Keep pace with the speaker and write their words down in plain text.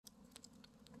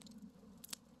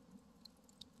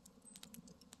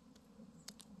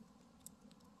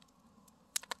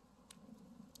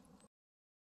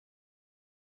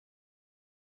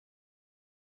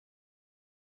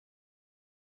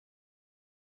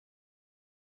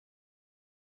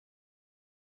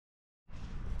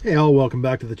Hey all, welcome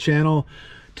back to the channel.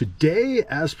 Today,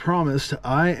 as promised,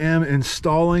 I am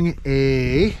installing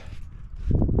a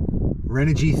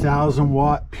Renogy 1000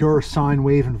 watt pure sine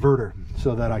wave inverter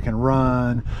so that I can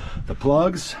run the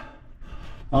plugs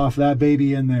off that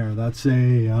baby in there. That's a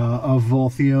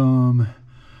Volthium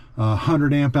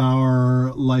 100 amp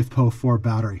hour LiFePO4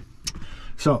 battery.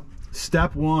 So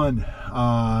step one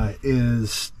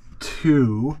is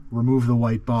to remove the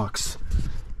white box.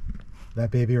 That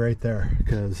baby right there,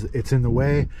 because it's in the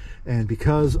way, and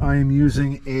because I am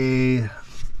using a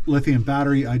lithium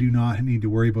battery, I do not need to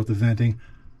worry about the venting.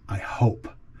 I hope.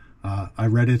 I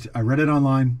read it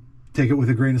online. Take it with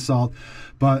a grain of salt,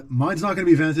 but mine's not going to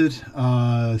be vented.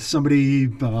 Somebody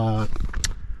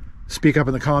speak up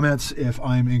in the comments if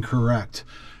I'm incorrect.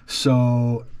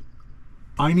 So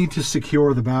I need to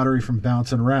secure the battery from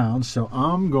bouncing around, so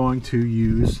I'm going to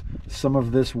use some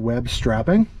of this web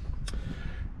strapping.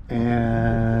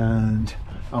 And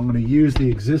I'm going to use the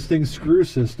existing screw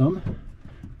system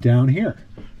down here.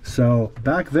 So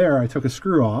back there I took a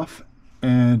screw off,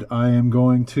 and I am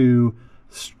going to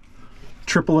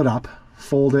triple it up,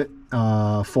 fold it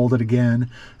again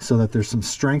so that there's some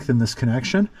strength in this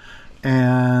connection,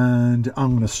 and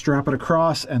I'm going to strap it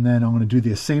across, and then I'm going to do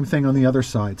the same thing on the other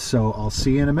side. So I'll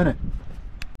see you in a minute.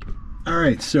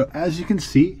 Alright, so as you can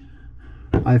see,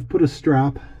 I've put a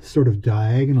strap sort of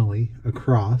diagonally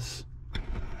across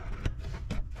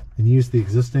and used the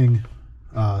existing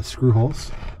screw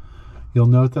holes. You'll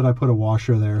note that I put a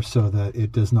washer there so that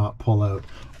it does not pull out.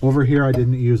 Over here I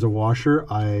didn't use a washer.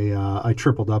 I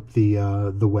tripled up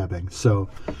the webbing. So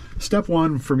step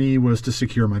one for me was to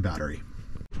secure my battery.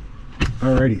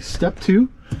 Alrighty, step two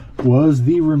was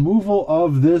the removal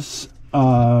of this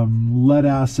lead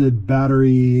acid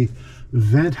battery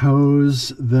vent hose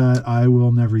that I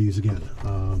will never use again.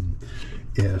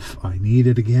 If I need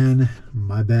it again,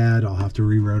 my bad, I'll have to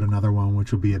reroute another one,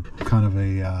 which will be a kind of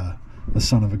a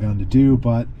son of a gun to do,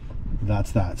 but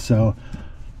that's that. So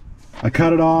I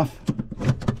cut it off,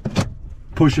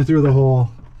 push it through the hole.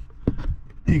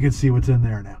 You can see what's in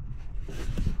there now.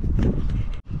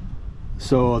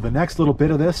 So the next little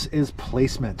bit of this is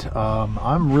placement.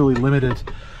 I'm really limited.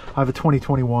 I have a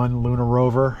 2021 Luna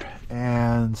Rover,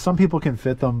 and some people can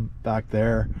fit them back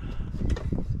there.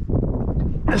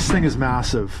 This thing is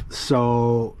massive,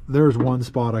 so there's one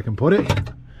spot I can put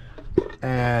it,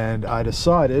 and I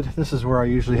decided this is where I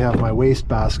usually have my waste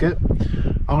basket.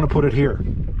 I'm going to put it here.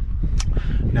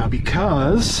 Now,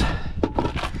 because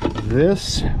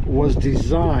this was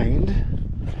designed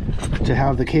to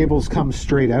have the cables come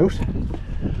straight out,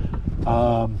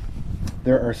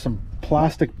 there are some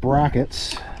plastic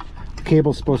brackets. The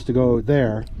cable's supposed to go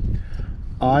there.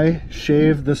 I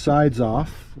shaved the sides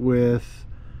off with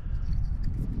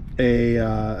a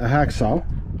hacksaw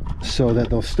so that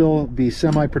they'll still be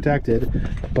semi-protected,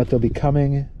 but they'll be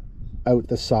coming out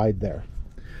the side there.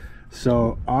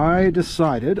 So I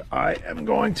decided I am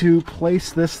going to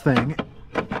place this thing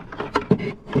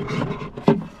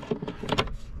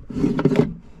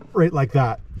right like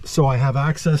that, so I have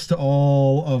access to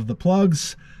all of the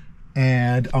plugs,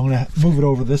 and I'm going to move it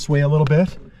over this way a little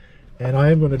bit, and I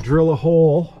am going to drill a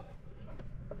hole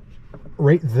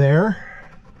right there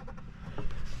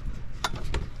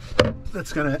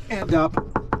that's going to end up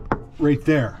right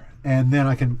there, and then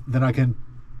I can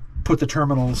put the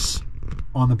terminals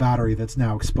on the battery that's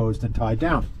now exposed and tied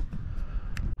down.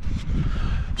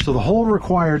 So the hole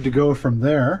required to go from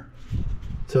there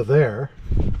to there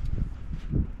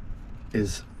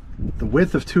is the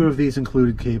width of two of these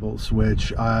included cables,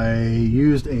 which I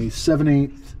used a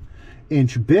 7/8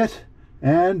 inch bit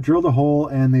and drilled a hole,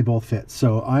 and they both fit.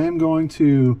 So I am going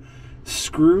to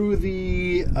screw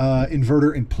the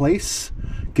inverter in place,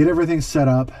 get everything set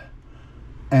up,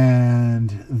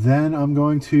 and then I'm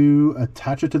going to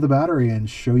attach it to the battery and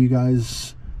show you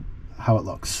guys how it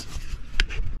looks.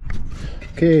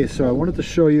 Okay, so I wanted to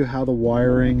show you how the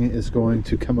wiring is going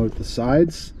to come out the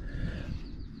sides.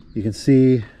 You can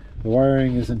see the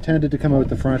wiring is intended to come out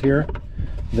the front here,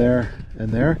 there, and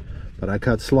there, but I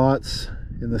cut slots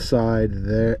in the side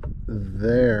there,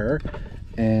 there,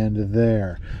 and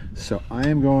there. So I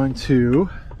am going to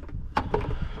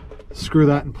screw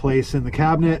that in place in the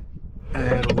cabinet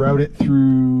and route it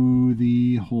through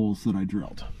the holes that I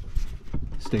drilled.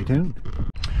 Stay tuned.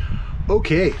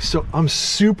 Okay, so I'm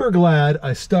super glad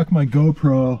I stuck my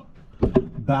GoPro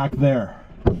back there.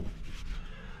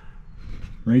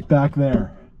 Right back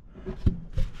there.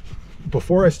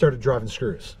 Before I started driving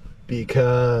screws,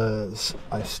 because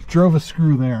I drove a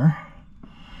screw there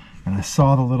and I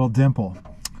saw the little dimple.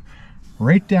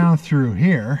 Right down through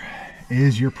here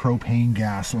is your propane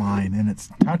gas line, and it's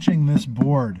touching this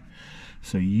board.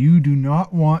 So you do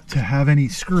not want to have any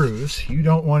screws. You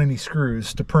don't want any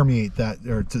screws to permeate that,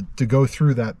 or to go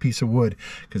through that piece of wood,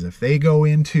 because if they go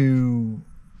into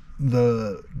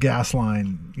the gas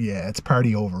line, yeah, it's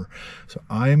party over. So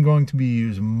I am going to be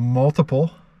using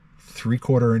multiple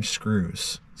 3/4 inch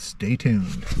screws. Stay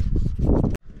tuned.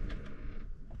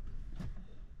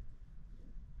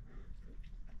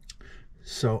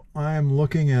 So I'm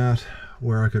looking at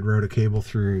where I could route a cable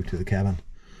through to the cabin,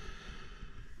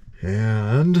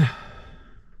 and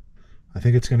I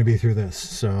think it's going to be through this.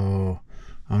 So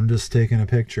I'm just taking a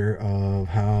picture of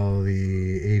how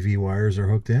the AV wires are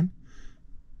hooked in,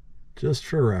 just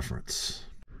for reference.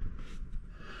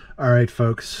 All right,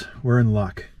 folks, we're in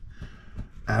luck.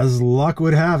 As luck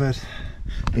would have it,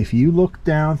 if you look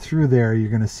down through there, you're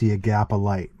going to see a gap of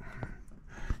light.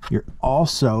 You're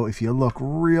also, if you look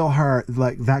real hard,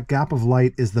 like that gap of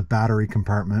light is the battery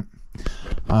compartment.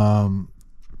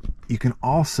 You can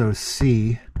also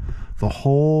see the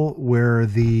hole where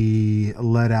the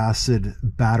lead acid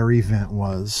battery vent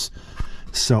was.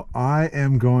 So I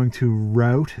am going to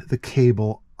route the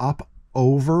cable up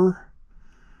over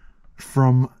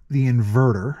from the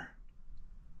inverter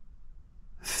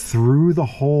through the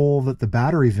hole that the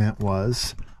battery vent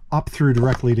was, up through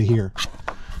directly to here.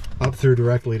 Up through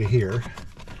directly to here,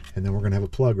 and then we're going to have a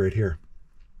plug right here.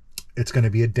 It's going to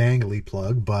be a dangly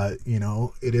plug, but you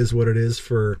know, it is what it is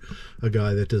for a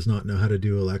guy that does not know how to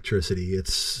do electricity.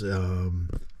 It's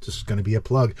just going to be a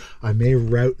plug. I may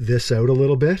route this out a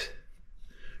little bit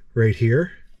right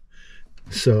here,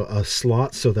 so a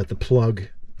slot so that the plug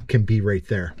can be right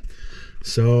there.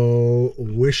 So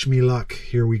wish me luck.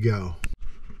 Here we go.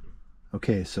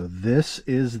 Okay, so this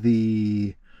is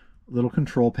the little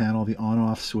control panel, the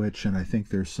on-off switch, and I think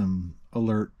there's some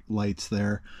alert lights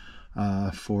there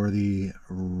for the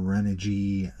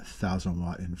Renogy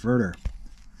 1000-watt inverter.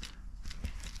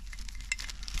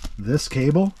 This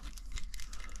cable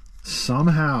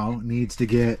somehow needs to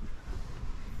get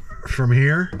from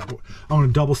here. I'm going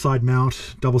to double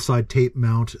side tape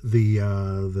mount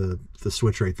the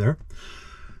switch right there.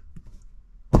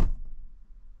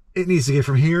 It needs to get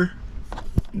from here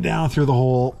down through the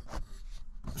hole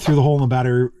in the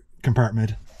battery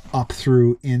compartment, up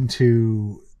through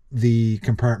into the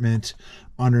compartment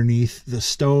underneath the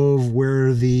stove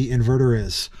where the inverter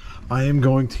is. I am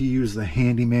going to use the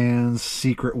handyman's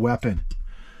secret weapon,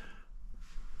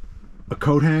 a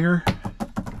coat hanger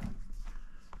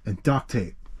and duct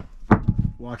tape.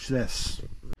 Watch this.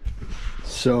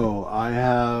 So I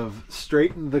have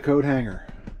straightened the coat hanger,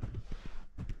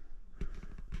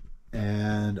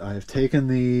 and I've taken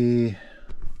the,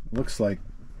 looks like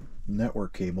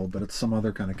network cable, but it's some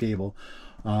other kind of cable.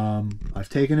 I've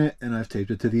taken it and I've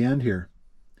taped it to the end here.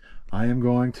 I am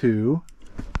going to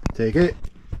take it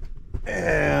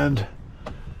and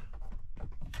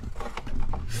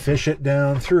fish it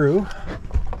down through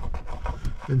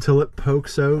until it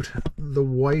pokes out the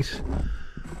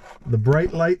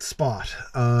bright light spot,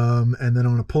 and then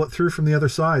I'm going to pull it through from the other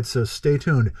side, so stay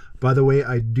tuned. By the way,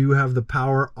 I do have the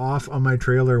power off on my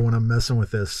trailer when I'm messing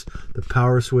with this. The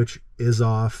power switch is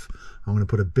off. I'm going to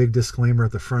put a big disclaimer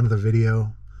at the front of the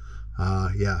video.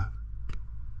 Yeah,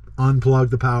 unplug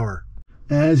the power.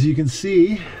 As you can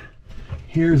see,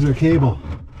 here's our cable.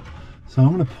 So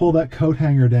I'm going to pull that coat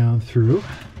hanger down through,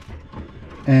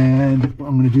 and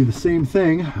I'm going to do the same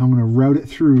thing. I'm going to route it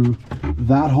through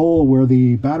that hole where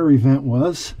the battery vent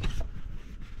was,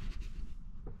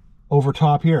 over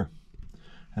top here,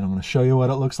 and I'm going to show you what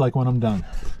it looks like when I'm done.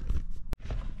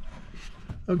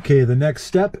 Okay, the next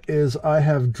step is I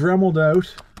have dremeled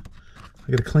out,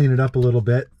 I got to clean it up a little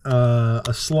bit,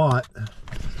 a slot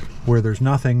where there's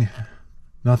nothing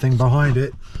behind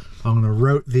it. I'm going to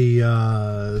route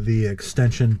the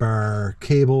extension bar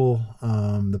cable,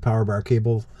 the power bar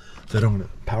cable that I'm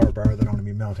going to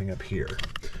be mounting up here.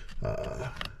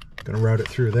 Going to route it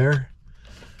through there,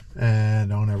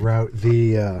 and I'm going to route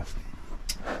the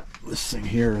this thing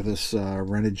here, this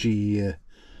Renogy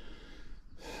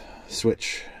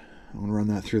switch. I'm going to run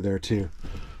that through there too.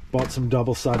 Bought some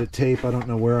double-sided tape. I don't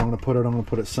know where I'm going to put it. I'm going to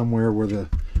put it somewhere where the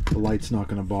light's not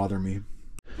going to bother me.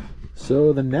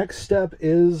 So the next step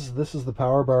is, this is the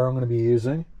power bar I'm going to be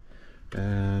using,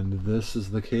 and this is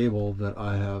the cable that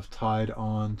I have tied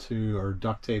onto, or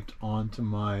duct taped onto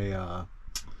my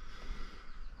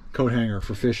coat hanger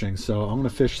for fishing. So I'm going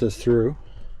to fish this through,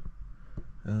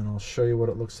 and I'll show you what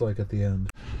it looks like at the end.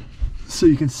 So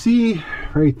you can see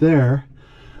right there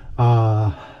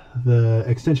the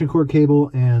extension cord cable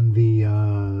and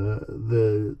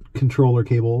the controller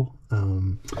cable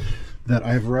that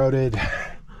I've routed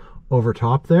over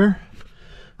top there.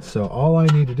 So all I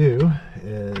need to do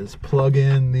is plug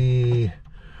in the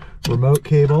remote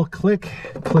cable,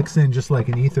 clicks in just like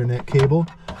an Ethernet cable,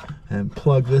 and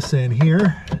plug this in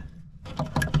here.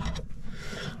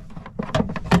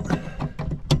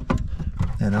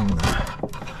 And I'm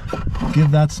gonna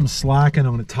give that some slack, and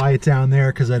I'm gonna tie it down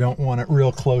there because I don't want it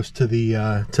real close to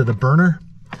the burner.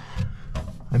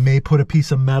 I may put a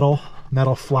piece of metal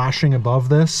flashing above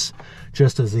this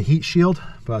just as a heat shield,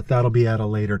 but that'll be at a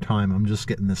later time. I'm just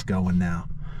getting this going now.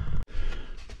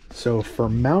 So for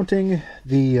mounting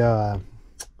the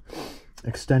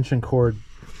extension cord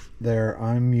there,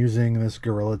 I'm using this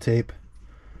Gorilla Tape.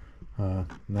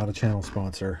 Not a channel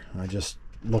sponsor. I just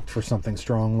looked for something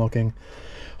strong looking.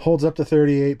 Holds up to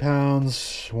 38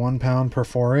 pounds, 1 pound per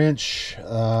 4 inch.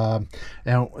 And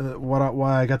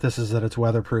why I got this is that it's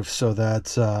weatherproof, so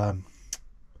that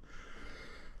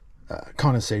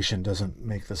condensation doesn't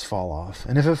make this fall off.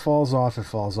 And if it falls off, it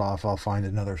falls off. I'll find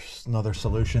another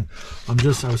solution. I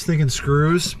was thinking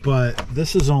screws, but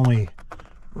this is only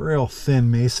real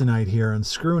thin masonite here, and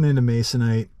screwing into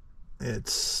masonite,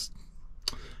 it's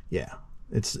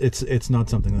not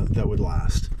something that would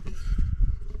last.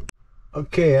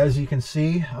 Okay, as you can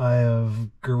see, I have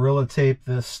Gorilla Taped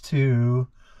this to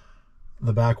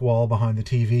the back wall behind the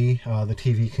TV. The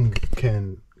TV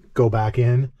can go back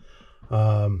in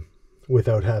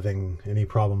without having any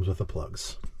problems with the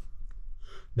plugs.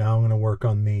 Now I'm going to work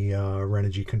on the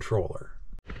Renogy controller.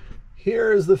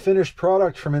 Here is the finished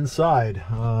product from inside.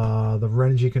 The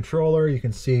Renogy controller, you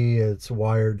can see it's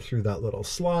wired through that little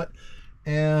slot,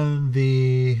 and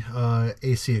the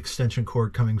AC extension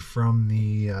cord coming from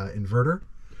the inverter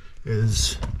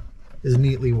is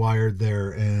neatly wired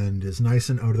there and is nice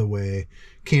and out of the way.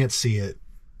 Can't see it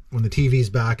when the TV's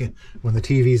back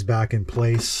in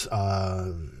place.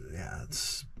 Yeah,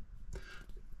 it's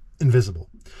invisible.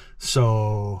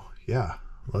 So yeah,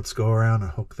 let's go around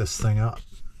and hook this thing up.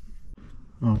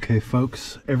 Okay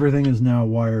folks, everything is now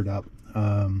wired up.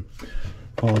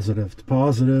 Positive to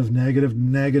positive, negative to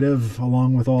negative,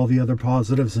 along with all the other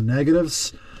positives and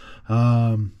negatives.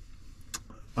 I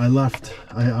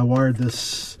wired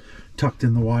this tucked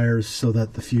in the wires so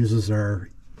that the fuses are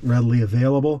readily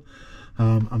available.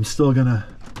 I'm still gonna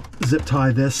zip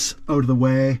tie this out of the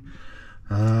way.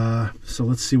 So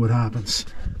let's see what happens.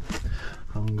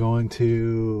 I'm going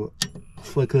to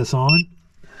flick this on.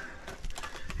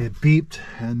 It beeped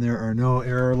and there are no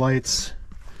error lights.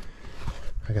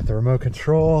 I got the remote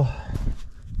control,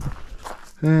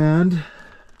 and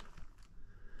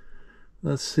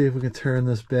let's see if we can turn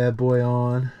this bad boy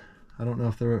on. I don't know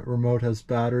if the remote has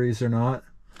batteries or not.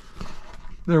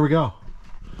 There we go.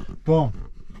 Boom.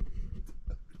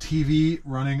 TV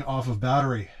running off of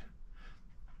battery.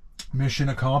 Mission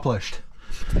accomplished.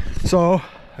 So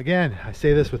again, I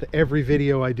say this with every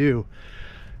video I do.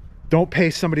 Don't pay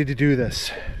somebody to do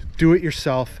this. Do it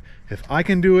yourself. If I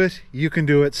can do it, you can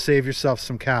do it. Save yourself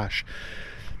some cash.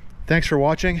 Thanks for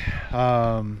watching.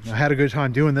 I had a good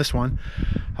time doing this one.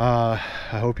 I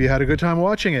hope you had a good time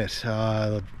watching it.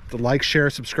 Like, share,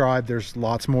 subscribe. There's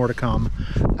lots more to come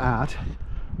at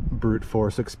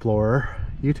Bruteforce Explorer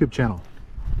YouTube channel.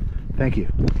 Thank you.